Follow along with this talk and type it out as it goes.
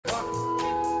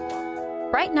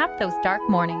Brighten up those dark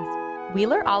mornings.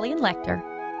 Wheeler, Ollie, and Lekter.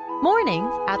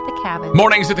 Mornings at the Cabin.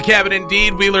 Mornings at the Cabin,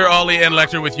 indeed. Wheeler, Ollie, and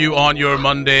Lekter with you on your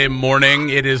Monday morning.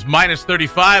 It is minus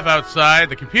 35 outside.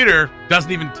 The computer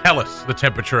doesn't even tell us the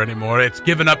temperature anymore. It's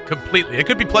given up completely. It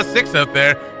could be plus 6 out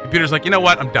there. The computer's like, you know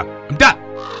what? I'm done.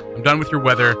 I'm done with your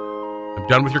weather. I'm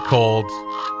done with your colds.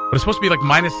 But it's supposed to be like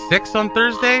minus 6 on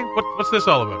Thursday? What's this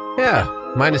all about?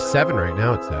 Yeah, minus 7 right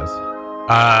now, it says.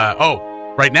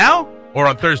 Right now? Or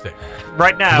on Thursday?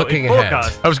 Right now, looking in ahead.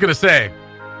 forecast. I was going to say,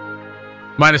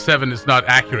 minus 7 is not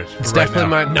accurate. It's right definitely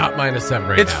now. not minus 7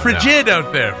 right It's now. frigid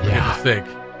out there, for Yeah. goodness sake.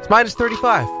 It's minus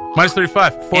 35. Minus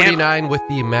 35. 49 with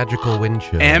the magical wind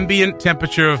chill. Ambient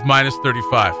temperature of minus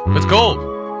 35. It's cold.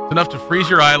 It's enough to freeze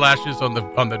your eyelashes on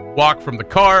the walk from the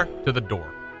car to the door.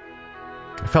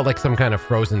 I felt like some kind of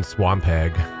frozen swamp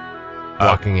hag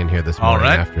walking in here this morning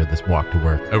after this walk to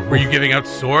work. Were you giving out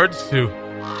swords to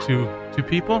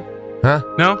people? Huh?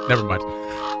 No? Never mind.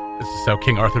 This is how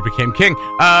King Arthur became king.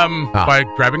 By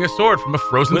grabbing a sword from a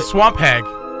frozen swamp hag.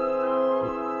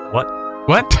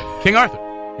 What? King Arthur.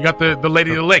 You got the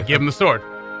lady of the lake, gave him the sword.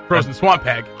 Frozen swamp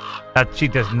hag. She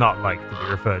does not like to be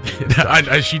referred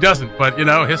to. She doesn't, but,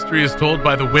 history is told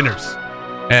by the winners.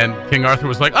 And King Arthur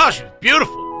was like, oh, she's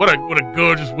beautiful. What a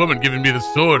gorgeous woman giving me the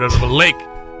sword out of a lake.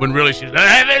 When really she's, I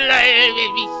have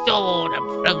a sword, I'm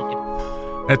frozen.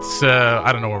 It's,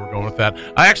 I don't know where we're going with that.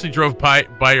 I actually drove by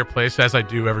your place, as I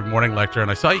do every morning, Lekter, and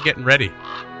I saw you getting ready.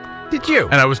 Did you?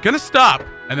 And I was going to stop,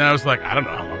 and then I was like, I don't know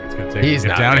how long it's going to take to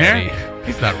get down here.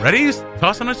 He's not ready. He's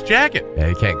tossing on his jacket. Yeah,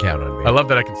 you can't count on me. I love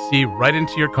that I can see right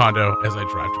into your condo as I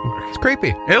drive to work. It's creepy.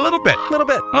 A little bit. Well,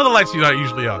 the lights are not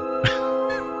usually on.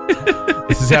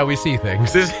 This is how we see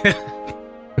things.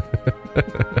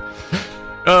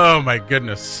 Oh, my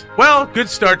goodness. Well, good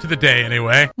start to the day,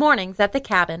 anyway. Mornings at the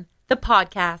Cabin, the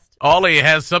podcast. Ollie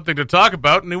has something to talk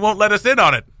about, and he won't let us in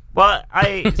on it. Well,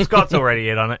 Scott's already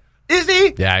in on it. Is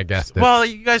he? Yeah, I guessed it. Well,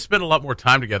 you guys spend a lot more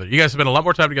time together. You guys spend a lot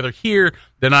more time together here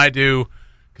than I do,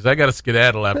 because I got to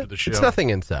skedaddle after the show. It's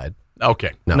nothing inside.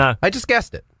 Okay. No. I just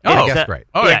guessed it. Oh, I guessed right.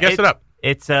 Oh, yeah, I guessed it up.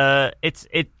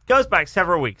 It goes back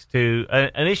several weeks to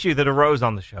an issue that arose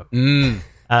on the show.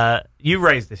 You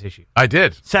raised this issue. I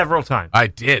did. Several times. I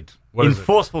did. What in is it?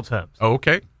 forceful terms. Oh,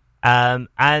 okay.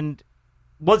 And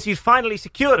once you finally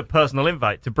secured a personal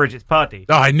invite to Bridget's party.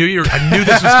 Oh, I knew this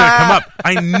was going to come up.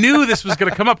 I knew this was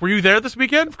going to come up. Were you there this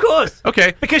weekend? Of course.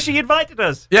 Okay. Because she invited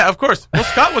us. Yeah, of course. Well,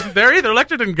 Scott wasn't there either.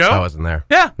 Lekter didn't go. I wasn't there.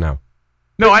 Yeah. No,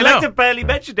 I know. Lekter barely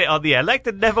mentioned it on the air.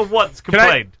 Lekter never once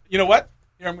complained. You know what?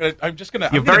 Here, I'm just going to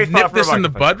far nip from this a in the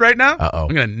microphone. bud right now. Uh-oh.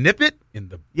 I'm going to nip it in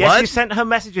the bud. Yes, you sent her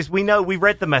messages. We know. We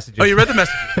read the messages. Oh, you read the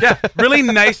messages? Yeah. Really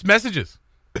nice messages.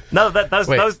 No,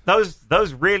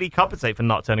 those really compensate for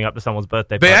not turning up to someone's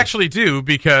birthday party. They actually do,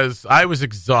 because I was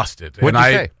exhausted. What'd you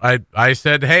say? I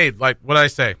said, hey, like, what'd I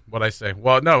say?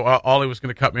 Well, no, Ollie was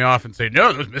going to cut me off and say,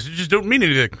 no, those messages don't mean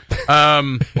anything.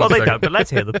 Well, they don't, but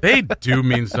let's hear them. They do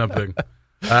mean something.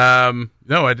 No,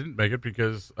 I didn't make it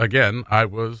because, again, I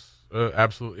was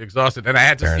absolutely exhausted. And I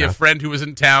had to Fair see enough. a friend who was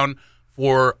in town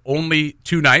for only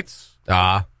 2 nights.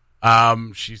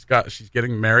 She's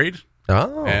getting married.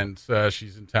 Oh. And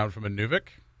she's in town from Inuvik.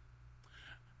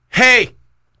 Hey!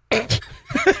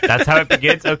 That's how it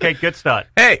begins? Okay, good start.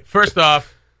 Hey, first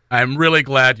off, I'm really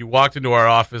glad you walked into our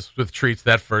office with treats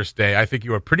that first day. I think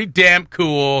you were pretty damn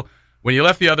cool. When you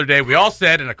left the other day, we all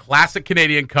said in a classic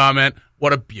Canadian comment,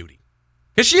 what a beauty.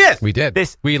 Because she is. We did.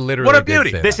 We literally What a did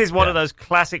beauty. say This that. is one of those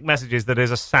classic messages that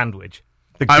is a sandwich.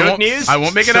 The I good won't- news. I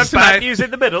won't make it some up tonight. Bad news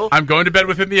in the middle. I'm going to bed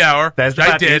within the hour. There's the which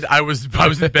I bad did. news. I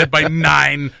was in bed by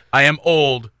 9. I am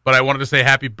old, but I wanted to say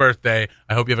happy birthday.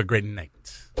 I hope you have a great night.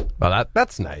 Well,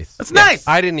 that's nice. That's nice.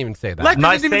 I didn't even say that. Lekter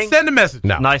Nice didn't even thing. send a message.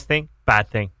 No. Nice thing, bad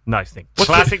thing, nice thing. Where's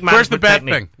Classic the management bad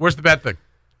technique. thing? Where's the bad thing?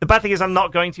 The bad thing is I'm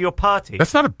not going to your party.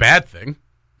 That's not a bad thing.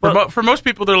 Well- For most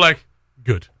people, they're like,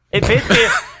 good. It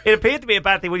appeared to be a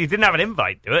bad thing when you didn't have an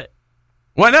invite to it.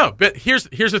 Well, no, but here's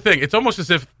the thing. It's almost as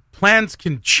if plans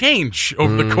can change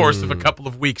over the course of a couple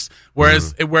of weeks.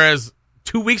 Whereas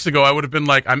 2 weeks ago, I would have been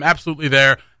like, I'm absolutely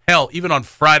there. Hell, even on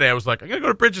Friday, I was like, I'm gonna go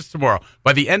to Bridget's tomorrow.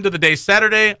 By the end of the day,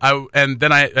 Saturday, and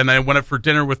then I went out for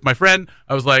dinner with my friend.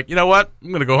 I was like, you know what?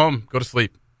 I'm gonna go home, go to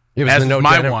sleep. It was As the no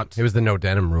my denim, want. It was the no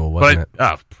denim rule, wasn't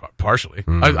But it? partially.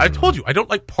 I told you I don't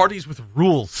like parties with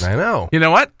rules. I know. You know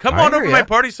what? Come I on hear over to ya. my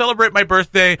party, celebrate my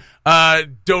birthday.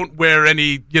 Don't wear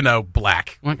any,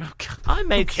 black. I'm like, oh, God, I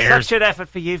made who cares? such an effort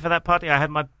for you for that party. I had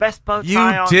my best bow tie You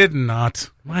on. did not.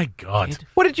 My God.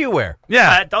 What did you wear?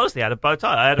 Yeah. Honestly, I had a bow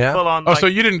tie. I had a Yeah? full on. Oh, so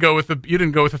you didn't go with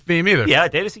the theme either? Yeah, I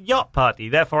did. It's a yacht party.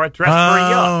 Therefore, I dressed for a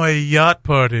yacht. Oh, a yacht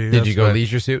party. Did you go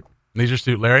leisure suit? Leisure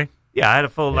suit, Larry? Yeah, I had a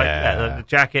full the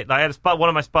jacket. I had one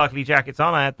of my sparkly jackets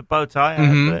on. I had the bow tie.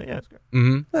 It's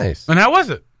great. Nice. And how was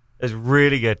it? It was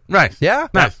really good. Nice. Yeah?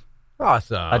 Nice.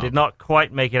 Awesome. I did not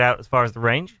quite make it out as far as the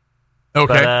range.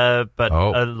 Okay. But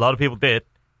a lot of people did.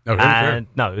 Okay, and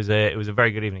no, it was a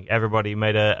very good evening. Everybody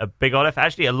made a big olive.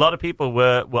 Actually, a lot of people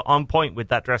were on point with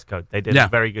that dress code. They did a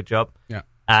very good job. Yeah.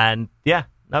 And it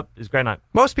was a great night.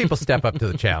 Most people step up to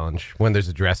the challenge when there's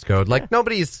a dress code. Like,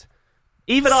 nobody's...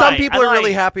 Some people are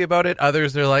really happy about it.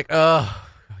 Others are like, oh,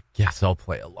 I guess I'll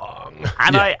play along.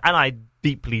 And I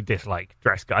deeply dislike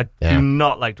dress code. I do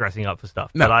not like dressing up for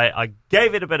stuff. No. But I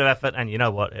gave it a bit of effort, and you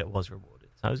know what? It was rewarded.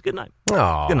 So it was a good night.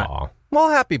 Aww. Good night. Well,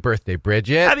 happy birthday,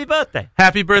 Bridget. Happy birthday.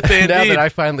 Happy birthday, Now indeed. that I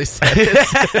finally said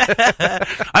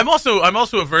it. I'm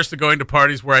also averse to going to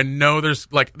parties where I know there's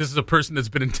this is a person that's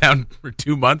been in town for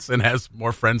 2 months and has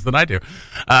more friends than I do. It's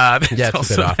a bit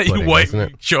off-putting, isn't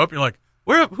it? You show up, you're like,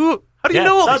 who? How do you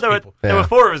know all these people? There were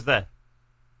 4 of us there.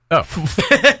 Oh.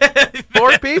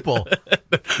 4 people.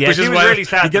 Yeah, Which she is was why really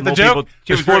sad. you get that the more joke? People,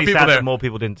 she was There's 4 really people sad there. that more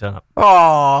people didn't turn up.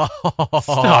 Oh,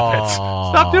 Stop it!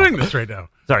 Stop doing this right now.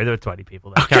 Sorry, there were 20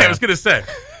 people there. Okay, I was gonna say.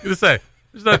 It was a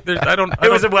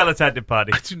well-attended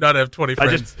party. I do not have 20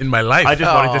 friends in my life. I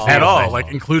just wanted to see at your all, face.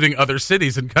 including other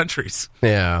cities and countries.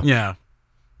 Yeah.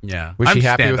 Yeah. Was she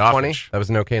happy with 20? standoffish. That was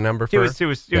an okay number for She her? was happy. She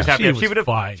was She would have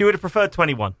fine. She would have preferred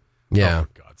 21. Yeah. Oh, for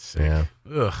God's sake. Yeah.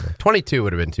 Ugh. 22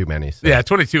 would have been too many. So. Yeah,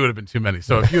 22 would have been too many.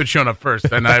 So if you had shown up first,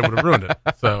 then I would have ruined it.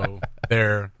 So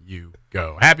there you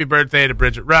go. Happy birthday to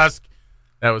Bridget Rusk.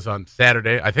 That was on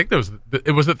Saturday. I think was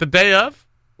it the day of?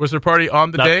 Was there a party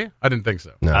on the day? I didn't think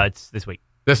so. No. It's this week.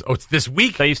 It's this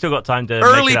week. So you still got time to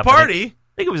Early make it up, party?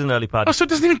 I think it was an early party. Oh, so it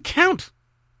doesn't even count.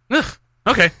 Ugh.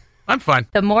 Okay, I'm fine.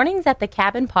 The Mornings at the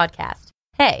Cabin podcast.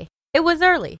 Hey, it was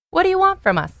early. What do you want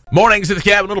from us? Mornings at the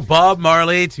cabin, little Bob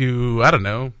Marley to, I don't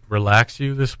know, relax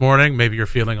you this morning. Maybe you're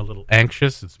feeling a little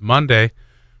anxious. It's Monday,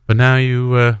 but now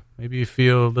maybe you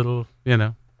feel a little,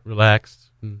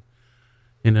 relaxed. And,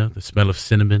 the smell of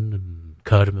cinnamon and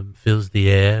cardamom fills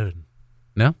the air. And,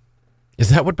 no? Is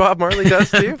that what Bob Marley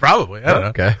does to you? Probably. I don't know.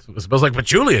 Okay. It smells like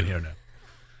patchouli in here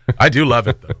now. I do love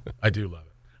it, though. I do love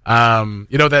it.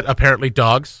 You know that apparently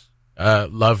dogs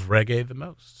love reggae the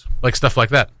most? Like stuff like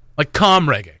that. Like calm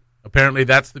reggae. Apparently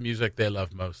that's the music they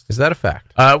love most. Is that a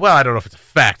fact? Well, I don't know if it's a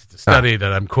fact. It's a study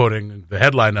that I'm quoting the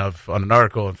headline of on an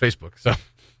article on Facebook. So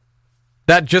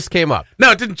That just came up.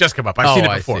 no, it didn't just come up. I've seen it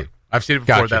I before. see. I've seen it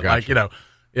before. Gotcha,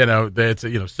 That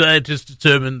it's scientists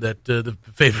determined that the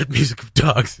favorite music of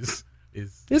dogs is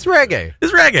It's reggae.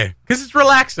 reggae because it's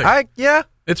relaxing. Yeah.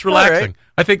 It's relaxing. All right.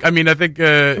 I think. I mean,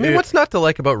 what's not to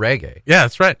like about reggae? Yeah,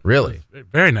 that's right. Really?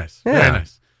 Very nice. Yeah. Very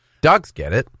nice. Dogs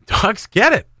get it. Dogs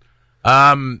get it.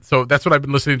 So that's what I've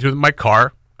been listening to in my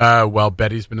car while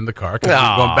Betty's been in the car. 'Cause we've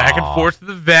been going back and forth to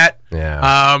the vet.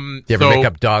 Yeah. Do you ever make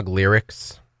up dog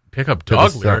lyrics? Pick up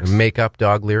dog lyrics? Make up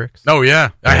dog lyrics? Oh, yeah.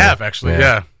 I have, actually.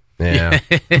 Yeah. Yeah.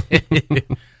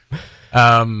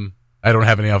 I don't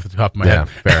have any off the top of my Yeah,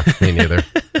 head. fair. Me neither.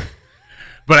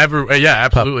 But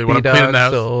absolutely. When I'm Puppy cleaning the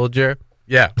house. soldier.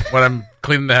 Yeah. When I'm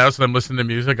cleaning the house and I'm listening to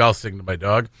music, I'll sing to my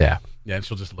dog. Yeah. Yeah, and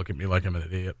she'll just look at me like I'm an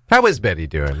idiot. How is Betty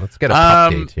doing? Let's get a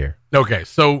pup date here. Okay,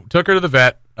 so took her to the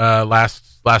vet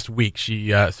last week.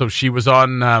 She was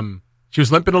on she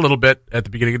was limping a little bit at the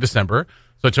beginning of December.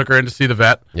 So I took her in to see the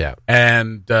vet. Yeah.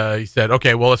 And he said,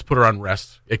 okay, well, let's put her on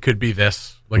rest. It could be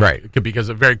this. Right. It could be because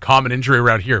a very common injury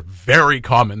around here, very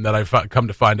common that I've come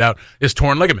to find out, is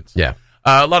torn ligaments. Yeah.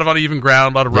 A lot of uneven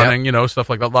ground, a lot of running, stuff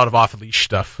like that, a lot of off-leash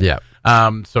stuff. Yeah.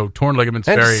 So torn ligaments,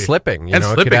 And very... slipping. It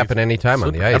slipping. could happen anytime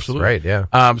on the ice. Absolutely. Right,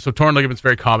 yeah. So torn ligaments,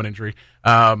 very common injury.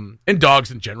 In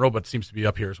dogs in general, but seems to be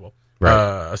up here as well.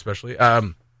 Right. Especially.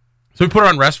 So we put her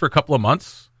on rest for a couple of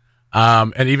months.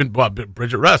 And even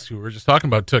Bridget Rusk, who we were just talking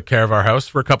about, took care of our house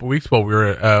for a couple of weeks while we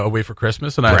were away for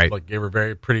Christmas. And I gave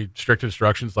her pretty strict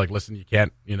instructions. Like, listen, you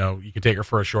can't, you can take her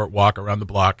for a short walk around the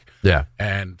block. Yeah.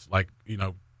 And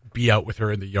be out with her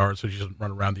in the yard so she doesn't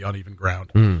run around the uneven ground.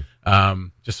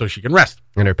 Just so she can rest.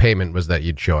 And her payment was that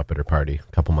you'd show up at her party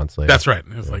a couple months later. That's right.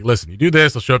 And it was like, listen, you do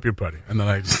this, I'll show up at your party. And then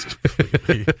I just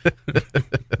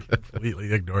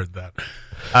completely ignored that.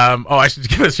 I should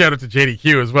give a shout out to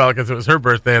JDQ as well because it was her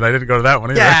birthday and I didn't go to that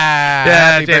one either. Yeah,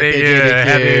 happy birthday,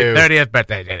 JDQ. Happy 30th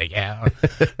birthday,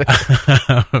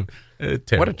 JDQ.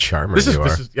 What a charmer this is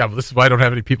why I don't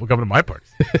have any people coming to my parties.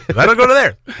 I don't go to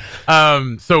theirs.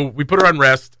 So we put her on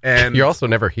rest, and you're also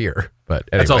never here. But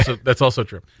anyway. that's also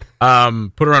true.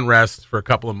 Put her on rest for a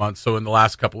couple of months. So in the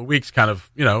last couple of weeks, kind of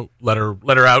let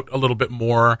her out a little bit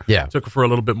more. Yeah, took her for a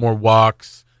little bit more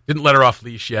walks. Didn't let her off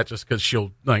leash yet, just because she's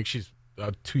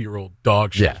a 2-year-old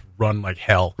dog. She'll run like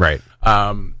hell. Right.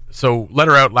 So let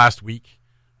her out last week.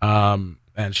 and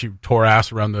she tore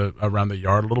ass around the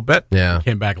yard a little bit. Yeah. And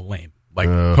came back lame, like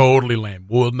totally lame.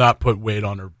 Will not put weight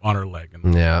on her leg.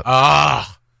 And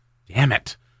damn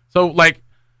it. So like,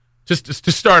 just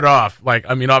to start off, like,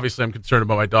 I mean, obviously I'm concerned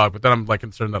about my dog, but then I'm like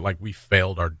concerned that like we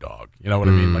failed our dog. You know what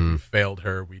I mean? Like we failed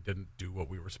her. We didn't do what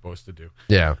we were supposed to do.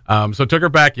 Yeah. So I took her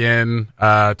back in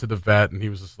to the vet, and he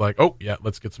was just like, "Oh yeah,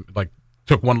 let's get some." Like,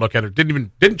 took one look at her.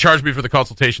 Didn't charge me for the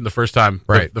consultation the first time,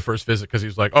 right? The first visit, because he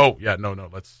was like, "Oh yeah, no,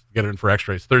 let's get her in for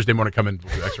X-rays. Thursday morning, come in,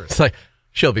 we'll do X-rays." It's like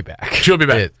she'll be back. She'll be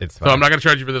back. It's fine. So I'm not going to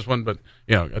charge you for this one, but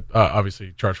you know,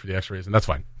 obviously charge for the X-rays, and that's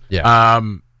fine. Yeah.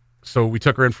 So we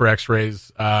took her in for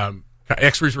X-rays.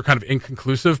 X-rays were kind of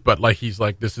inconclusive, but like he's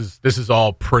like, this is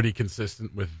all pretty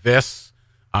consistent with this.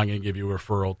 I'm going to give you a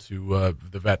referral to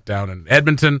the vet down in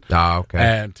Edmonton. Oh, okay.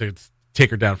 And to take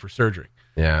her down for surgery.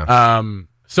 Yeah.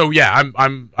 So yeah,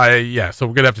 so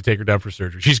we're gonna have to take her down for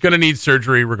surgery. She's gonna need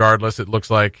surgery regardless. It looks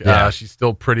like she's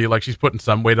still pretty, like she's putting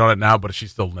some weight on it now, but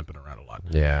she's still limping around a lot.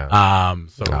 Yeah.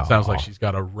 So it sounds like she's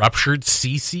got a ruptured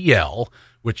CCL,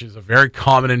 which is a very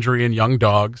common injury in young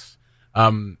dogs.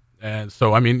 And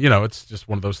so, I mean, you know, it's just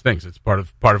one of those things. It's part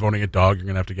of owning a dog. You're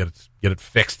gonna have to get it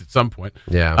fixed at some point.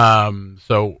 Yeah.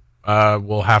 So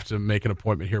we'll have to make an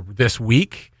appointment here this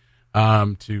week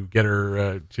to get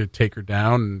her to take her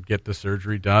down and get the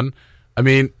surgery done. I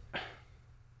mean,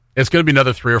 it's going to be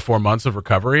another 3 or 4 months of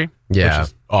recovery, which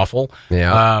is awful.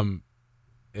 Yeah.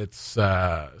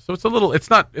 So it's a little, it's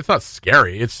not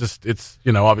scary. It's just,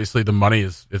 you know, obviously the money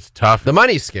it's tough. The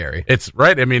money's scary. It's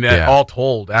right. I mean, all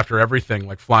told, after everything,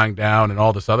 like flying down and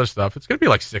all this other stuff, it's going to be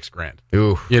like $6,000.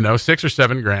 Ooh. You know, $6,000 or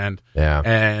 $7,000. Yeah.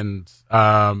 And,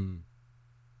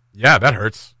 yeah, that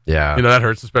hurts. Yeah. You know, that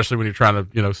hurts, especially when you're trying to,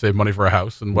 you know, save money for a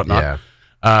house and whatnot.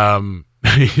 Yeah.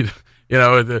 You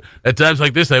know, at times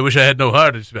like this, I wish I had no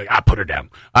heart. I'd just be like, put her down.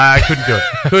 I couldn't do it.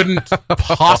 Couldn't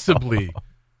possibly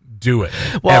do it.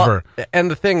 Well, ever. And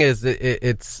the thing is,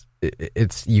 it's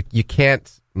you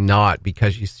can't not,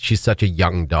 because she's such a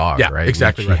young dog, right?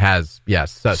 Exactly. She has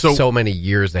so many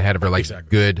years ahead of her, like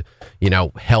good, you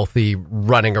know, healthy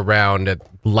running around at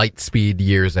light speed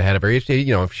years ahead of her.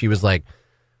 You know, if she was like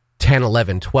 10,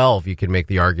 11, 12, you could make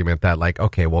the argument that like,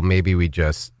 okay, well maybe we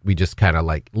just kind of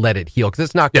like let it heal, because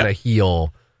it's not going to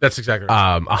heal. That's exactly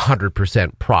right.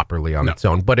 100% properly on its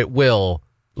own, but it will.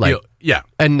 Like,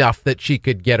 enough that she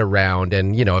could get around.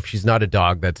 And, you know, if she's not a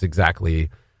dog that's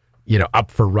exactly, you know, up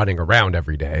for running around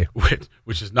every day.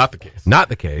 Which is not the case. Not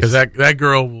the case. Because that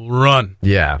girl will run.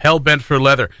 Yeah. Hell bent for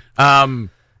leather.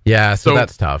 Yeah, so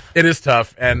that's tough. It is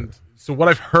tough. And so what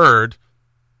I've heard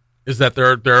is that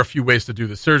there are a few ways to do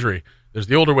the surgery. There's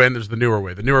the older way and there's the newer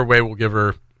way. The newer way will give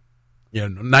her, you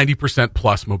know, 90%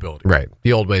 plus mobility. Right.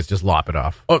 The old way is just lop it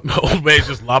off. Oh, the old way is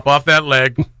just lop off that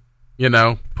leg, you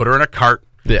know, put her in a cart.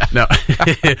 Yeah. No,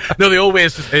 the old way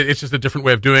is just a different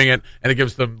way of doing it, and it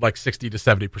gives them like 60 to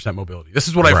 70% mobility. This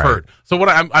is what I've heard. So what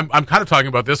I'm kind of talking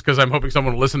about this because I'm hoping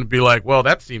someone will listen and be like, well,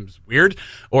 that seems weird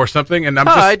or something. And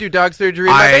I do dog surgery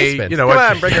in my basement. You know, come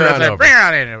on, bring it on over. Bring it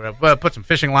on in. Put some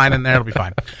fishing line in there. It'll be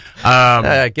fine.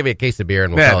 Give me a case of beer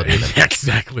and we'll call it even.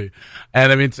 Exactly.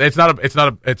 And I mean, it's not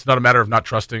a matter of not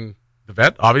trusting the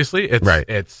vet. Obviously,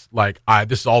 it's like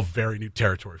this is all very new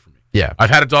territory for me. Yeah. I've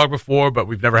had a dog before, but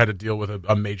we've never had to deal with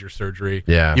a major surgery.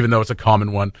 Yeah. Even though it's a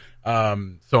common one.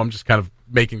 So I'm just kind of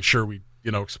making sure we,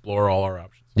 you know, explore all our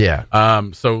options. Yeah.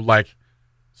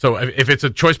 So if it's a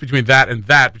choice between that and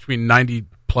that, between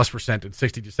 90+% and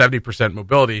 60 to 70%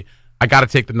 mobility, I got to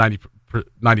take the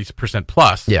 90%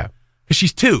 plus. Yeah. Because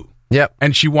she's 2. Yep.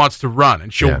 And she wants to run,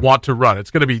 and she'll want to run.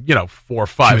 It's going to be, you know, 4 or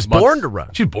 5 months. She was born to run.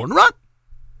 She was born to run,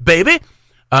 baby.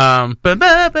 All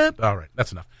right,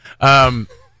 that's enough.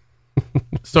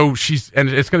 So it's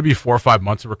going to be 4 or 5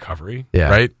 months of recovery,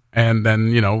 right? And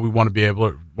then, you know, we want to be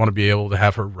able to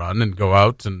have her run and go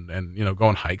out and you know, go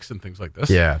on hikes and things like this.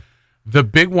 Yeah. The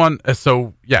big one,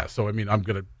 so I mean, I'm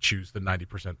going to choose the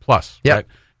 90% plus, right?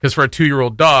 Because for a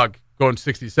 2-year-old dog, going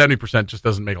 60 to 70% just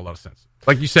doesn't make a lot of sense.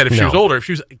 Like you said, if she was older, if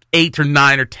she was 8 or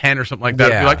 9 or 10 or something like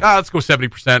that, I'd be like, let's go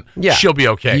 70%. Yeah. She'll be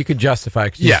okay. You could justify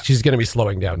it. She's going to be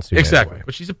slowing down soon. Exactly. Anyway.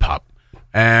 But she's a pup.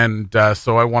 And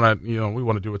so I want to, you know, we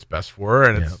want to do what's best for her,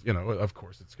 and it's, you know, of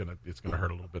course, it's gonna hurt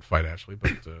a little bit financially,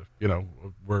 but you know,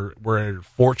 we're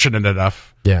fortunate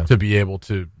enough to be able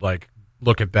to like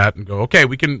look at that and go, okay,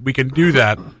 we can do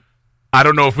that. I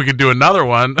don't know if we can do another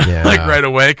one like right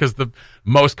away, because the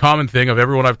most common thing of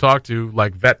everyone I've talked to,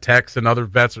 like vet techs and other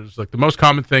vets, is like the most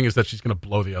common thing is that she's gonna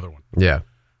blow the other one. Yeah.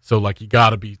 So like you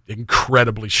got to be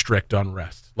incredibly strict on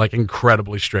rest, like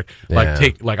incredibly strict. Yeah.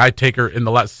 I take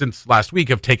her since last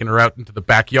week. I've taken her out into the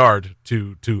backyard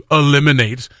to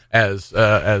eliminate, as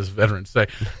veterans say,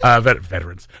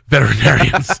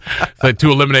 veterinarians say,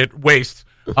 to eliminate waste.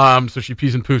 So she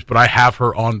pees and poops, but I have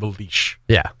her on the leash.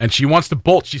 Yeah, and she wants to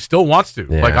bolt. She still wants to.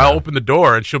 Yeah. Like I'll open the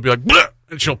door and she'll be like, bleh!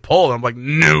 And she'll pull. And I'm like,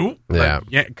 no. Yeah.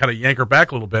 Kind of yank her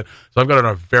back a little bit. So I've got her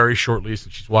on a very short leash,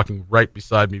 and she's walking right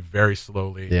beside me very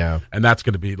slowly. Yeah. And that's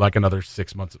going to be like another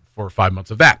 4 or 5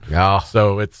 months of that. Oh.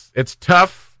 So it's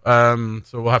tough. So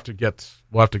we'll have to get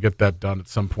that done at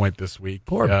some point this week.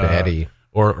 Poor Betty.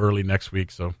 Or early next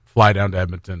week. So fly down to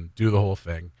Edmonton, do the whole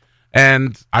thing.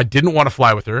 And I didn't want to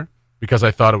fly with her because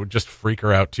I thought it would just freak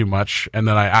her out too much. And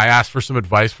then I asked for some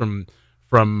advice from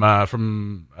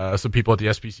some people at the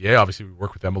SPCA. Obviously, we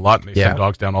work with them a lot, and they send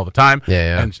dogs down all the time.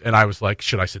 Yeah. And I was like,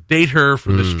 should I sedate her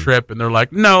for this trip? And they're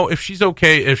like, no, if she's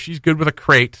okay, if she's good with a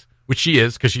crate, which she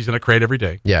is, because she's in a crate every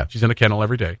day. Yeah. She's in a kennel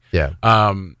every day. Yeah.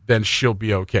 Then she'll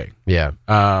be okay. Yeah.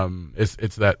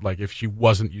 It's that, like, if she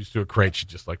wasn't used to a crate, she'd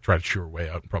just like try to chew her way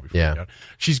out and probably freak out.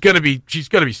 She's gonna be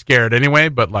scared anyway,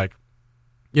 but like,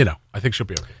 I think she'll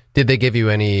be okay. Did they give you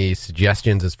any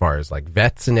suggestions as far as like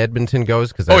vets in Edmonton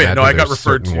goes? Because I got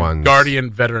referred to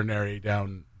Guardian Veterinary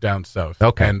down south.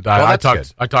 Okay, and I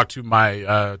talked to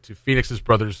my to Phoenix's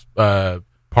brother's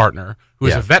partner, who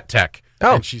is a vet tech.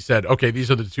 Oh. And she said, okay, these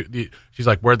are the two. She's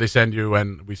like, where'd they send you?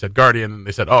 And we said Guardian, and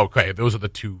they said, oh, okay, those are the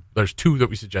two. There's two that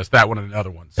we suggest, that one and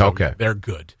another one. So okay, they're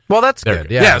good. Well, that's good.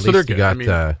 Yeah, so they're good. You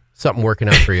got something working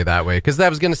out for you that way. Because I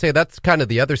was going to say that's kind of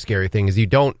the other scary thing is you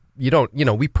don't.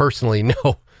 We personally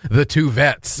know the two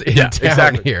vets in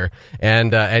town here,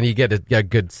 and you get a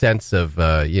good sense of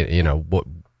what,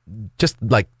 just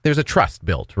like there's a trust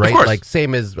built, right? Like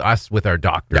same as us with our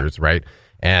doctors, right?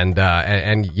 And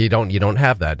you don't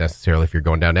have that necessarily if you're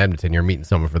going down to Edmonton. You're meeting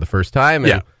someone for the first time,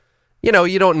 and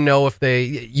you don't know if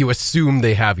you assume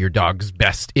they have your dog's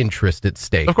best interest at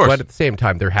stake. Of course, but at the same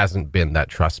time, there hasn't been that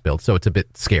trust built, so it's a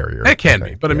bit scarier. It can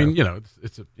be, but I mean,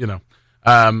 it's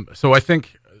so I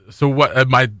think. So what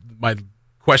my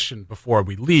question before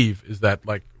we leave is that,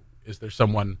 like, is there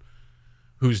someone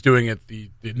who's doing it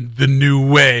the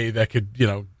new way that could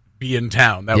be in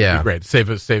town? That would be great. Save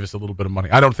us a little bit of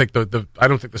money. I don't think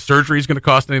the surgery is going to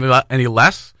cost any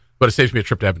less, but it saves me a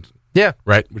trip to Edmonton. Yeah,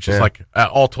 right. Which is like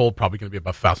all told probably going to be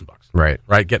about $1,000.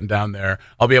 Right. Getting down there,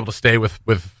 I'll be able to stay with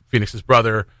Phoenix's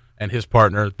brother and his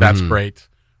partner. That's great.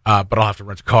 But I'll have to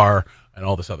rent a car and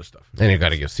all this other stuff. And you got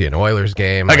to go see an Oilers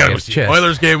game. I got to go see an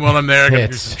Oilers game while I'm there. I got to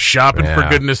do some shopping, for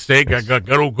goodness sake. I got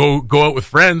to go out with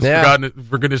friends.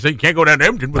 For goodness sake. You can't go down to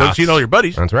Edmonton without seeing all your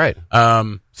buddies. That's right.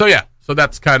 So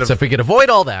that's kind of... So if we could avoid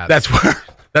all that.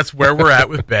 That's where we're at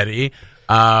with Betty.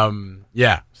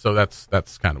 So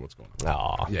that's kind of what's going on.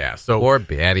 Aw. Yeah. So poor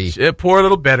Betty. Poor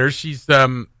little Better. She's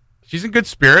in good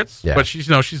spirits, but she's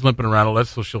limping around a little,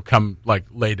 so she'll come like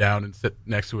lay down and sit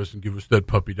next to us and give us that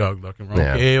puppy dog look, and we're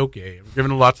okay. We're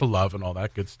giving her lots of love and all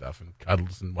that good stuff and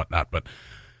cuddles and whatnot. But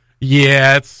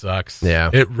yeah, it sucks. Yeah,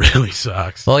 it really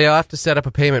sucks. Well, you'll have to set up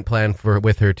a payment plan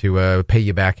with her to pay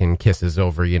you back in kisses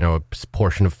over a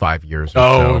portion of 5 years. Or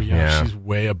so. Yeah, she's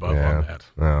way above on that.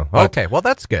 Oh, okay, well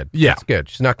that's good. Yeah, that's good.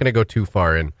 She's not going to go too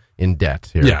far in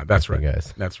debt here. Yeah, that's right,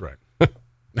 guys. That's right.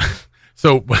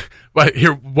 So, but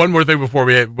here, one more thing before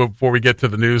we get to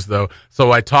the news, though.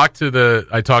 So I talked to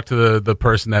the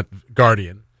person at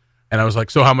Guardian, and I was like,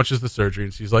 "So how much is the surgery?"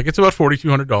 And she's like, "It's about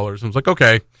 $4,200." I was like,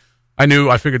 "Okay."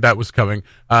 I figured that was coming.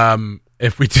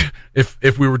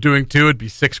 If we were doing two, it'd be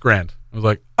 $6,000. I was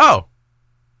like, "Oh."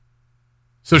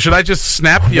 So should I just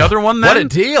snap the other one then? What a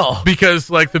deal! Because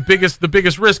like the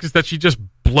biggest risk is that she just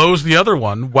blows the other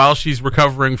one while she's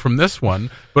recovering from this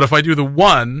one. But if I do the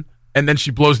one, and then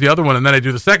she blows the other one, and then I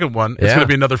do the second one, it's going to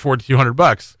be another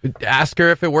 $4,200. Ask her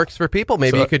if it works for people.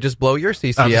 Maybe you could just blow your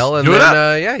CCL, and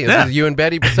then you and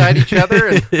Betty beside each other,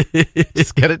 and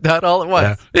just get it done all at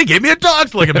once. Yeah. They gave me a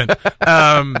dog's ligament.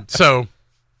 So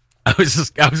I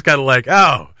was kind of like,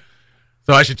 oh,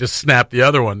 so I should just snap the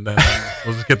other one. Then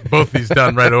we'll just get both these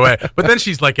done right away. But then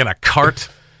she's like in a cart.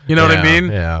 You know what I mean?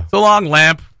 Yeah. It's a long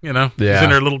lamp. She's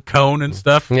in her little cone and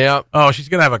stuff. Yeah. Oh, she's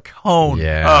gonna have a cone.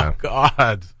 Yeah. Oh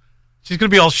God. She's gonna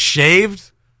be all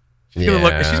shaved. She's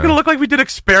gonna look like we did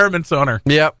experiments on her.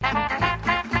 Yep.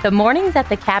 The Mornings at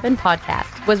the Cabin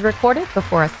podcast was recorded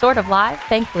before a sort of live,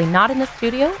 thankfully not in the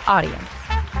studio, audience.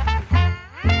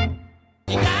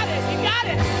 You got it.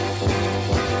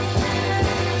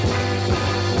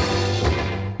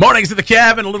 Mornings at the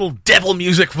Cabin, a little devil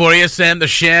music for you. Sam the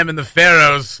Sham and the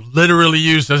Pharaohs, literally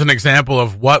used as an example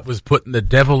of what was putting the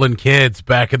devil in kids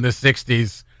back in the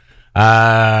 60s.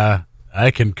 I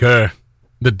concur.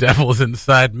 The devil's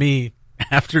inside me.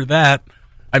 After that,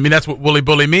 I mean, that's what Wooly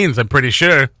Bully means, I'm pretty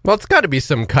sure. Well, it's got to be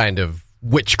some kind of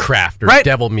witchcraft or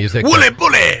devil music. Wooly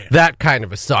Bully! That kind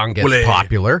of a song gets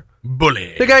popular.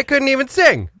 Bully. The guy couldn't even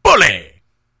sing. Bully!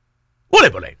 Wooly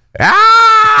Bully.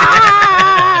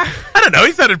 Ah! I don't know,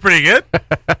 he sounded pretty good.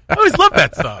 I always loved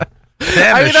that song.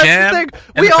 That's the thing.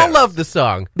 We all love the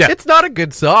song. Yeah. It's not a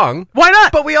good song. Why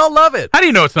not? But we all love it. How do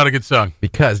you know it's not a good song?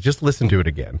 Because just listen to it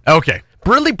again. Okay.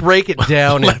 Really break it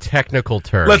down in technical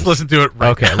terms. Let's listen to it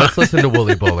right now. Let's listen to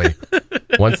Wooly Bully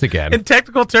once again. In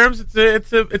technical terms,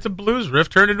 it's a blues riff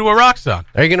turned into a rock song.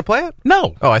 Are you going to play it?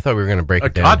 No. Oh, I thought we were going to break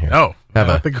it down here. No. Have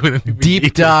a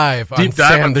deep dive on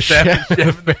Sam the Sham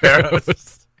and the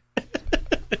Pharaohs.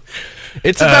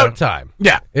 It's about time.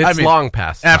 Yeah. It's long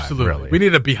past time. Absolutely. Really. We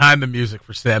need a behind the music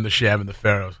for Sam the Sham and the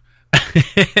Pharaohs.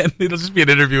 And it'll just be an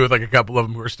interview with like a couple of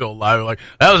them who are still alive. Like,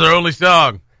 that was our only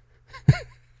song.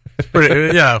 It's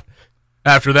pretty,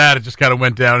 After that, it just kind of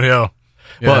went downhill.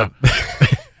 Well,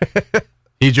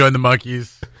 he joined the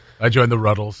Monkees. I joined the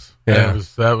Ruddles. Yeah.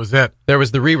 That was it. There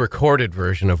was the re-recorded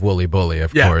version of Wooly Bully,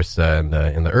 of course, in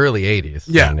the early 80s.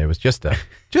 Yeah. And it was just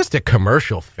a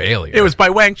commercial failure. It was by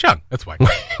Wang Chung. That's why.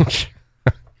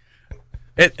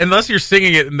 Unless you're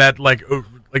singing it in that like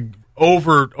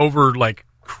over like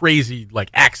crazy like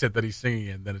accent that he's singing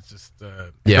in, then it's just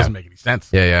it doesn't make any sense.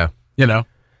 Yeah. You know.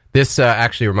 This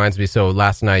actually reminds me. So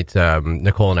last night,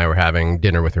 Nicole and I were having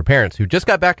dinner with her parents, who just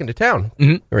got back into town.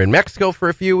 Mm-hmm. We're in Mexico for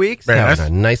a few weeks, having a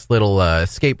nice little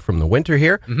escape from the winter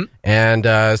here. Mm-hmm.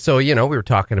 And so we were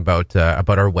talking about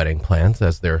our wedding plans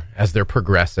as they're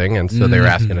progressing, and so they were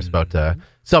asking us about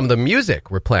some of the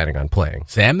music we're planning on playing.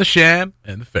 Sam the Sham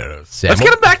and the Pharaohs. Let's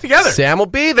get them back together. Sam will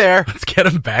be there. Let's get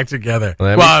them back together.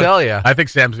 Let me tell you, I think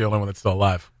Sam's the only one that's still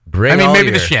alive.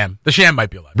 Maybe the Sham. The Sham might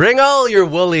be alive. Bring all your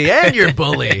Wooly and your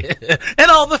Bully.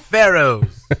 And all the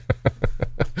Pharaohs.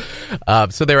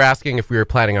 So they were asking if we were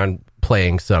planning on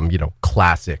playing some,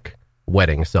 classic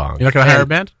wedding songs. You're not going to hire a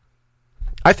band?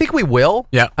 I think we will.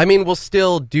 Yeah. I mean, we'll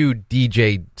still do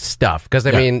DJ stuff. Because,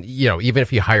 I mean, even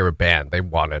if you hire a band, they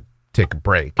want to take a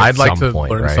break at I'd like some to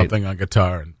point, learn right? something on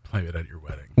guitar and play it at your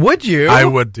wedding. Would you? I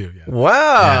would do, yeah.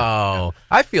 Wow. Yeah.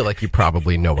 I feel like you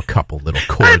probably know a couple little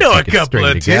chords I know you a can couple string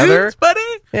of together. tunes, buddy.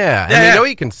 Yeah, and you know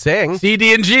you can sing. C,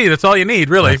 D, and G. That's all you need,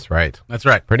 really. That's right. That's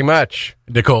right. Pretty much.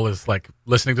 Nicole is like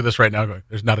listening to this right now going,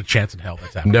 there's not a chance in hell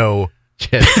that's happening. No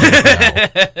chance in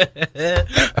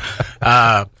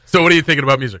hell. So what are you thinking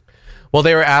about music? Well,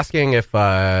 they were asking if,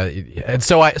 and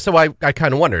so I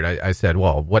kind of wondered. I said,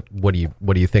 well, what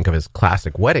do you think of his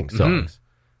classic wedding songs?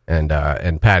 Mm-hmm.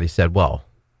 And Patty said, well,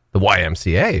 the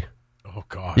YMCA. Oh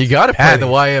God, you got to play the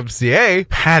YMCA.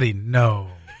 Patty, no.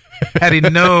 Patty,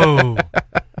 no.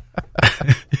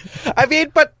 I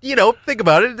mean, but think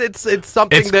about it. It's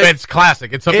something it's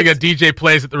classic. It's something a DJ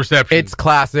plays at the reception. It's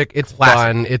classic. It's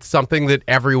fun. It's something that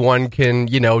everyone can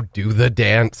do the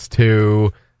dance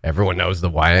to. Everyone knows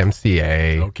the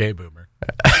YMCA. Okay, boomer.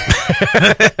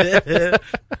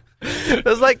 I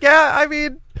was like, yeah, I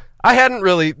mean, I hadn't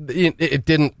really, it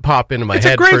didn't pop into my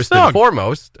head first and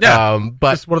foremost. Yeah.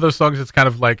 But it's one of those songs that's kind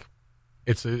of like,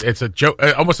 it's a joke,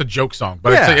 almost a joke song,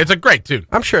 but it's a great tune.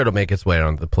 I'm sure it'll make its way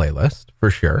onto the playlist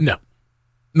for sure. No,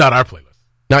 not our playlist.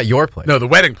 Not your playlist. No, the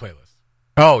wedding playlist.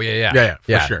 Oh, yeah,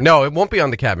 for sure. No, it won't be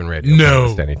on the Cabin Radio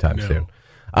playlist anytime soon.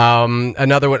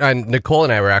 Another one, Nicole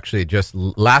and I were actually just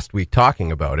last week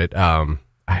talking about it.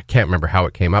 I can't remember how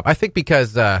it came up. I think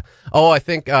because, Elvis,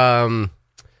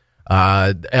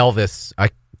 I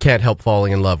Can't Help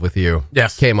Falling in Love with You.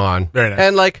 Yes. Came on. Very nice.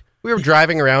 And we were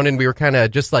driving around and we were kind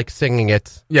of just singing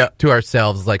it to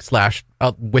ourselves, slash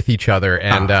with each other.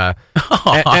 And,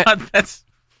 that's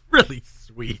really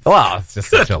sweet. Well, it's just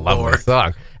such a lovely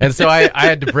song. And so I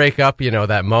had to break up,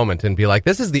 that moment and be like,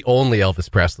 this is the only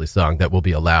Elvis Presley song that will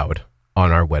be allowed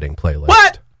on our wedding playlist.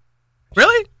 What?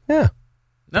 Really? Yeah.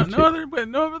 No other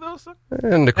those songs?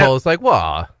 And Nicole was like,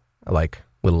 well, I like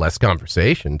a little less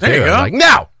conversation, too. There you go. I'm like,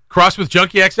 no! Cross with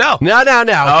Junkie XL. No.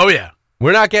 Oh, yeah.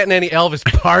 We're not getting any Elvis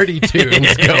party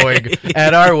tunes going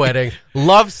at our wedding.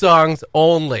 Love songs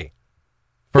only.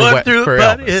 For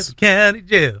Elvis. County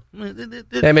Jail.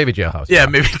 Yeah, maybe Jailhouse. Yeah,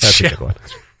 maybe That's a good one.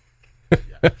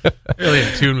 Really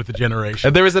in tune with the generation.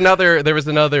 And there was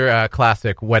another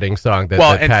classic wedding song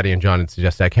that Patty and John had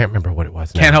suggested. I can't remember what it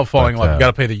was. Can't Help Falling in Love. You got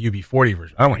to play the UB40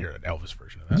 version. I don't want to hear an Elvis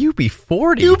version of that.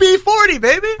 UB40? UB40,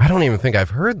 baby. I don't even think I've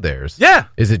heard theirs. Yeah.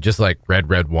 Is it just like Red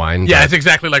Red Wine? Yeah, it's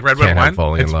exactly like Red Red Wine. Help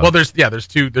Falling in Love. Well, they have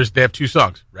two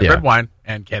songs. Red Wine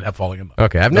and Can't Help Falling in Love.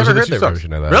 Okay, I've never heard their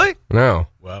version of that. Really? No.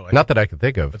 Well, not that I can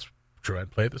think of. Let's try and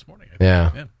play it this morning.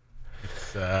 Yeah.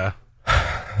 It's,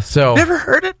 so never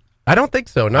heard it? I don't think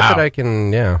so. Not that I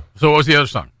can, So what was the other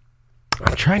song?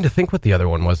 I'm trying to think what the other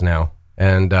one was now.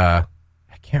 And I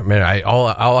can't remember.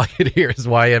 All I could hear is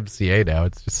YMCA now.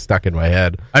 It's just stuck in my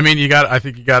head. I mean, I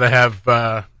think you got to have,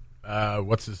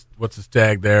 what's his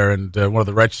tag there? And one of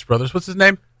the Righteous Brothers. What's his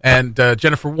name? And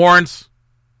Jennifer Lawrence.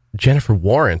 Jennifer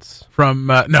Lawrence? From,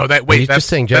 no, that, wait. Are you just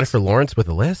saying Jennifer Lawrence with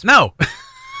a lisp? No.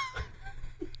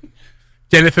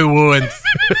 Jennifer Lawrence.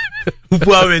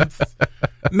 Lawrence.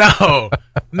 No.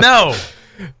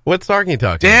 What song are you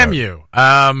talking Damn about?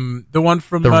 you. The one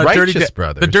from the Righteous Dirty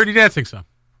Brothers. The Dirty Dancing song.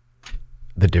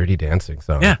 The Dirty Dancing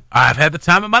song. Yeah. I've had the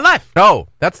time of my life. Oh,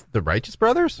 that's the Righteous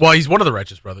Brothers? Well, he's one of the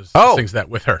Righteous Brothers. Oh. Sings that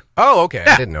with her. Oh, okay.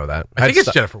 Yeah. I didn't know that. I think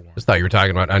it's Jennifer Lawrence. Just thought you were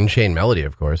talking about Unchained Melody,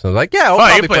 of course. I was like, I'll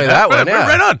probably play that one. Yeah.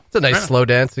 Right on. It's a nice slow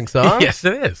dancing song. Yes,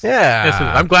 it is. Yeah. Yes, it is.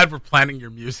 I'm glad we're planning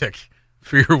your music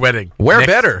for your wedding.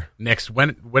 Better?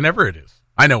 Whenever it is.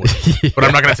 I know it is, but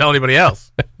I'm not going to tell anybody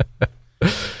else.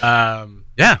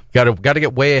 Yeah. Got to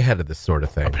get way ahead of this sort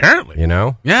of thing. Apparently. You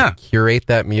know? Yeah. Curate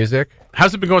that music.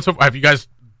 How's it been going so far? Have you guys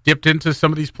dipped into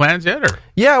some of these plans yet? Or?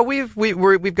 Yeah, we've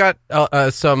got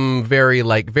some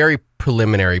very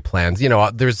preliminary plans. You know,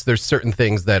 there's certain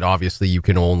things that obviously you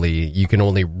can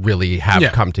only really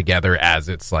have come together as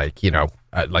it's like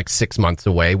 6 months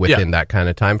away within that kind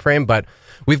of time frame. But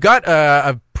we've got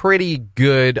a pretty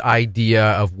good idea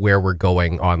of where we're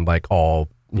going on like all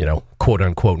quote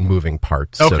unquote moving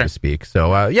parts, so to speak.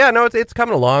 So it's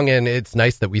coming along, and it's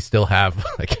nice that we still have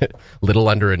like a little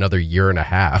under another year and a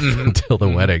half until the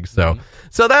wedding. So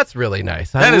that's really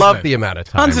nice. I love the amount of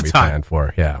time we plan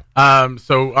for. Yeah.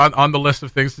 So on the list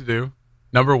of things to do,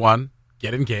 number 1,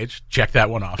 get engaged. Check that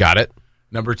one off. Got it.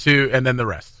 Number 2, and then the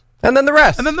rest. And then the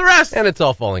rest. And it's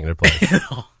all falling into place.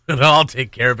 It'll all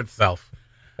take care of itself.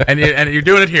 And you're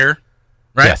doing it here,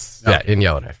 right? Yes. Okay. Yeah, in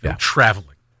Yellowknife. Yeah. Traveling.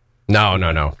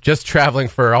 No. Just traveling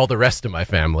for all the rest of my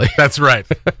family. That's right.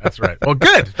 Well,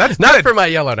 good. That's not good. for my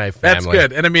Yellowknife family. That's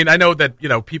good. And I mean, I know that,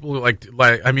 people like,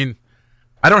 I mean,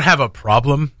 I don't have a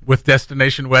problem with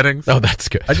destination weddings. Oh, that's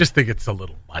good. I just think it's a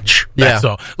little much. That's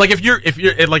all. Like if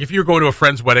you're going to a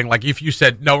friend's wedding, like if you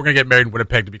said, no, we're going to get married in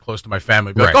Winnipeg to be close to my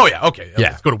family, be like, oh yeah, okay. Yeah.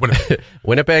 Let's go to Winnipeg.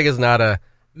 Winnipeg is not a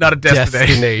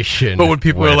destination. But when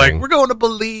people are like, we're going to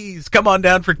Belize, come on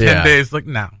down for 10 days. Like,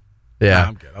 no. Yeah. No,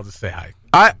 I'm good. I'll just say hi.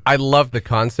 I love the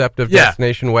concept of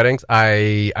destination weddings.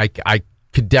 I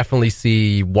could definitely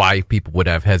see why people would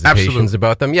have hesitations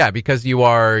about them. Yeah, because you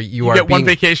get one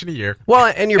vacation a year.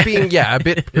 Well, and you're being a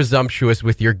bit presumptuous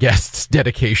with your guests'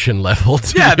 dedication level.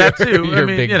 That too. I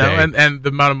mean, and the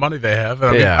amount of money they have.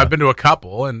 I mean, I've been to a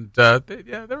couple, and they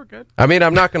were good. I mean,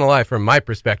 I'm not going to lie. From my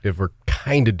perspective, we're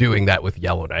kind of doing that with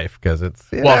Yellowknife because it's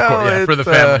of course, for the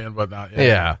family and whatnot.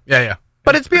 Yeah.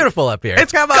 But it's beautiful up here.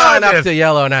 It's come on up to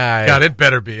Yellowknife. God, it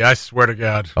better be. I swear to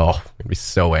God. Oh, I'd be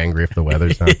so angry if the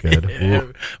weather's not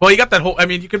good. Well, you got that whole. I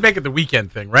mean, you can make it the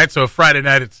weekend thing, right? So if Friday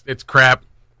night it's crap,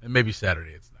 and maybe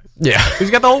Saturday it's nice. Yeah, because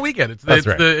you got the whole weekend. It's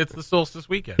right. It's the solstice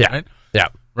weekend. Yeah, right? Yeah,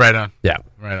 right on. Yeah,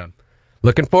 right on.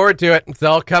 Looking forward to it. It's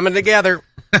all coming together.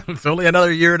 It's only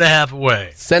another year and a half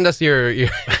away. Send us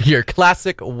your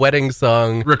classic wedding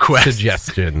song request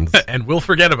suggestions, and we'll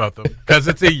forget about them because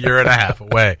it's a year and a half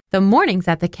away. The Mornings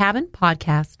at the Cabin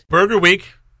podcast. Burger Week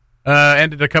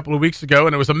ended a couple of weeks ago,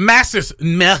 and it was a massive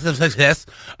success.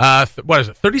 What is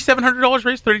it? $3,700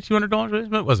 raised? $3,200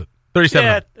 raised? What was it?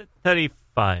 $3,700.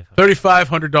 Yeah,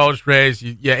 $3,500 raised.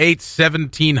 You ate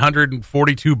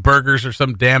 1,742 burgers or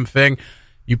some damn thing.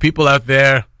 You people out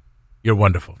there, you're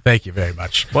wonderful. Thank you very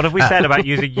much. What have we said about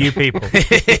using you people?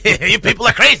 You people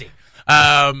are crazy.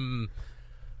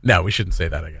 No, we shouldn't say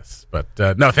that, I guess. But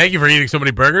no, thank you for eating so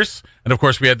many burgers. And of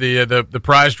course, we had the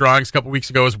prize drawings a couple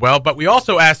weeks ago as well. But we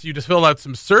also asked you to fill out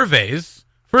some surveys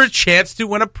for a chance to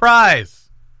win a prize.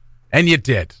 And you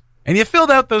did. And you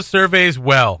filled out those surveys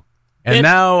well. And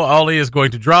now Ollie is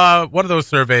going to draw one of those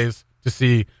surveys to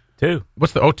see. Two.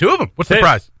 Two of them. What's the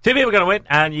prize? 2 people are going to win,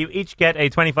 and you each get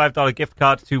a $25 gift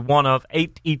card to one of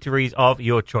 8 eateries of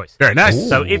your choice. Very nice. Ooh.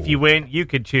 So if you win, you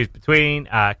can choose between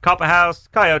Copper House,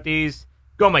 Coyotes,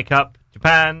 Gourmet Cup,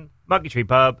 Japan, Monkey Tree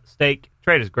Pub, Steak,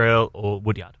 Trader's Grill, or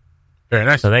Woodyard. Very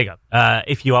nice. So there you go.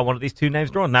 If you are one of these 2 names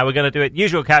drawn, now we're going to do it.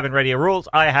 Usual Cabin Radio rules.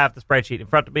 I have the spreadsheet in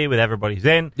front of me with everybody who's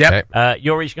in. Yep.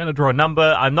 You're each going to draw a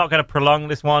number. I'm not going to prolong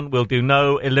this one. We'll do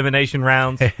no elimination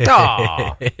rounds.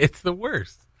 It's the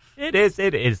worst. It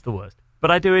is the worst.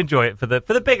 But I do enjoy it for the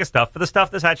bigger stuff, for the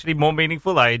stuff that's actually more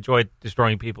meaningful. I enjoy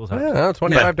destroying people's hopes. Yeah,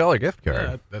 $25 gift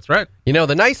card. That's right. You know,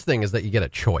 the nice thing is that you get a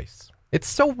choice. It's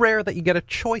so rare that you get a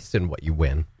choice in what you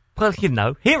win. Well,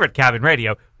 here at Cabin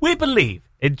Radio, we believe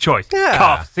in choice. Yeah.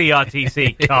 Cough,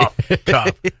 CRTC, cough.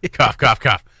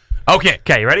 Cough. Okay.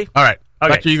 Okay, you ready? All right.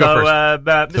 Okay, Lekter, you go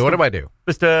first. So what do I do?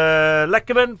 Mr.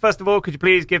 Leckerman, first of all, could you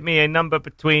please give me a number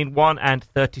between 1 and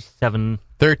 37?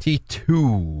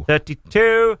 32.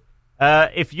 32.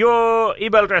 If your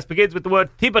email address begins with the word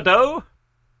Thibodeau,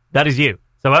 that is you.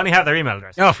 So I only have their email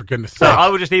address. Oh, for goodness So sake. I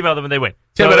will just email them when they win.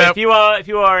 So Thibodeau. if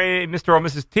you are a Mr. or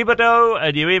Mrs. Thibodeau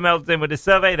and you emailed them with this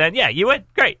survey, then yeah, you win.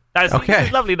 Great. That's Okay.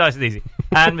 lovely, nice and easy.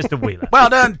 And Mr. Wheeler. Well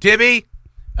done, Tibby.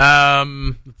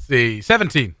 Let's see,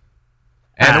 17.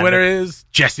 And the winner is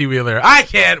Jesse Wheeler. I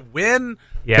can't win.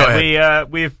 Go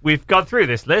ahead. we've gone through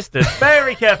this list and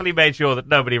very carefully made sure that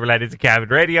nobody related to Cabin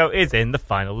Radio is in the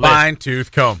final list. Fine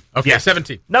tooth comb. Okay,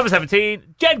 17. Number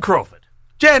 17, Jen Crawford.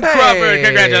 Jen Crawford.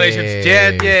 Congratulations,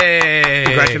 Jen. Yay.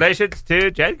 Congratulations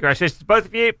to Jen. Congratulations to both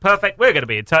of you. Perfect. We're going to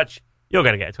be in touch. You're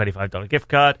going to get a $25 gift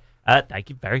card. Thank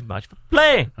you very much for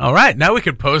playing. All right, now we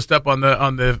can post up on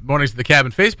the Mornings at the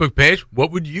Cabin Facebook page.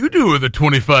 What would you do with a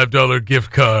 $25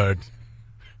 gift card?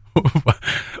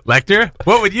 Lekter,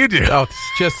 what would you do? Oh,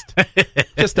 it's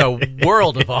just a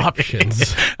world of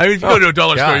options. I mean, if you go to a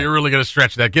dollar store, God. you're really going to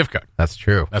stretch that gift card. That's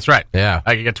true. That's right. Yeah.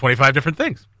 I could get 25 different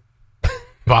things.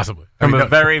 Possibly. From a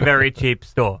very, very cheap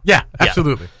store. Yeah,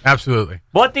 absolutely. Absolutely.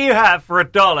 What do you have for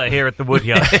 $1 here at the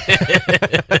Woodyard?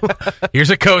 Here's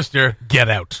a coaster. Get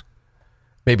out.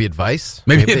 Maybe advice.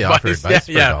 Maybe they offer advice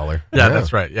for yeah. $1. Yeah,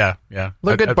 that's right. Yeah, yeah.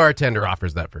 A good bartender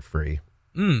offers that for free.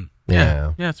 Yeah.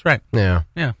 Yeah, that's right. Yeah.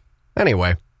 Yeah.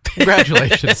 Anyway,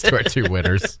 congratulations to our two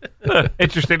winners.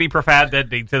 Interestingly profound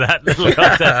ending to that little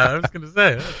contest. I was going to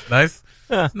say, that's nice.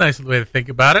 That's a nice way to think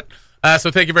about it.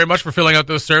 So thank you very much for filling out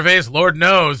those surveys. Lord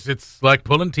knows it's like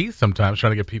pulling teeth sometimes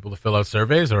trying to get people to fill out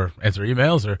surveys or answer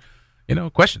emails or,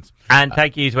 questions. And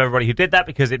thank you to everybody who did that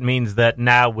because it means that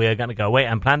now we're going to go away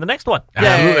and plan the next one.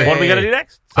 Absolutely. What are we going to do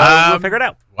next? So we'll figure it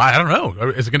out. I don't know.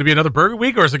 Is it going to be another burger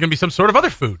week or is it going to be some sort of other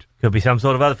food? Could be some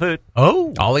sort of other food.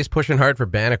 Oh. Ollie's pushing hard for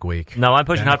Bannock Week. No, I'm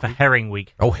pushing hard for Herring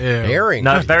Week. Oh, herring.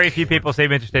 No, very few people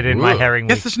seem interested in my Herring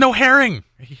Week. Yes, there's no herring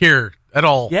here at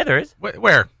all. Yeah, there is.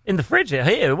 Where? In the fridge here,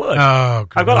 it would. Oh,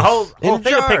 I've got a whole In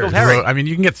thing of pickled jars. herring. I mean,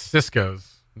 you can get Sisqo's.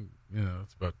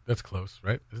 That's close,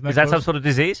 right? Isn't Is that close? some sort of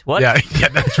disease? What? Yeah,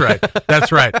 that's right.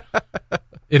 That's right.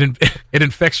 It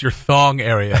infects your thong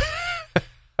area.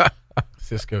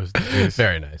 Sisqo's disease.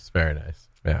 Very nice. Very nice.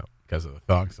 Yeah. Because of the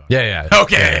thong song. Yeah.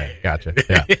 Okay. Yeah, gotcha.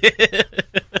 Yeah.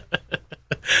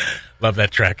 Love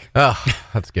that track. Oh,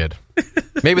 that's good.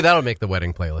 Maybe that'll make the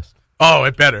wedding playlist. Oh,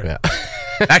 it better. Yeah.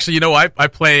 Actually, I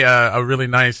play a really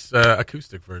nice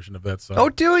acoustic version of that song. Oh,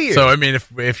 do you? So, I mean,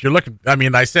 if you're looking,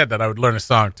 I said that I would learn a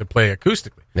song to play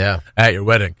acoustically Yeah. at your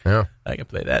wedding. Yeah. I can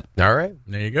play that. All right.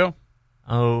 There you go.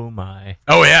 Oh, my.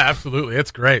 Oh, yeah, absolutely.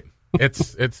 It's great.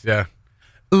 It's yeah.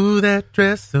 Ooh, that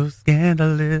dress so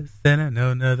scandalous, and I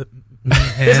know another.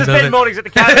 This has been Mornings at the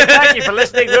Cabin. Thank you for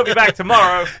listening. We'll be back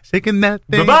tomorrow. Shaking that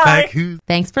thing Bye-bye. like who's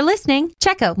Thanks for listening.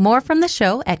 Check out more from the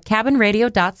show at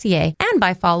cabinradio.ca and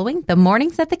by following the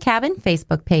Mornings at the Cabin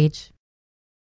Facebook page.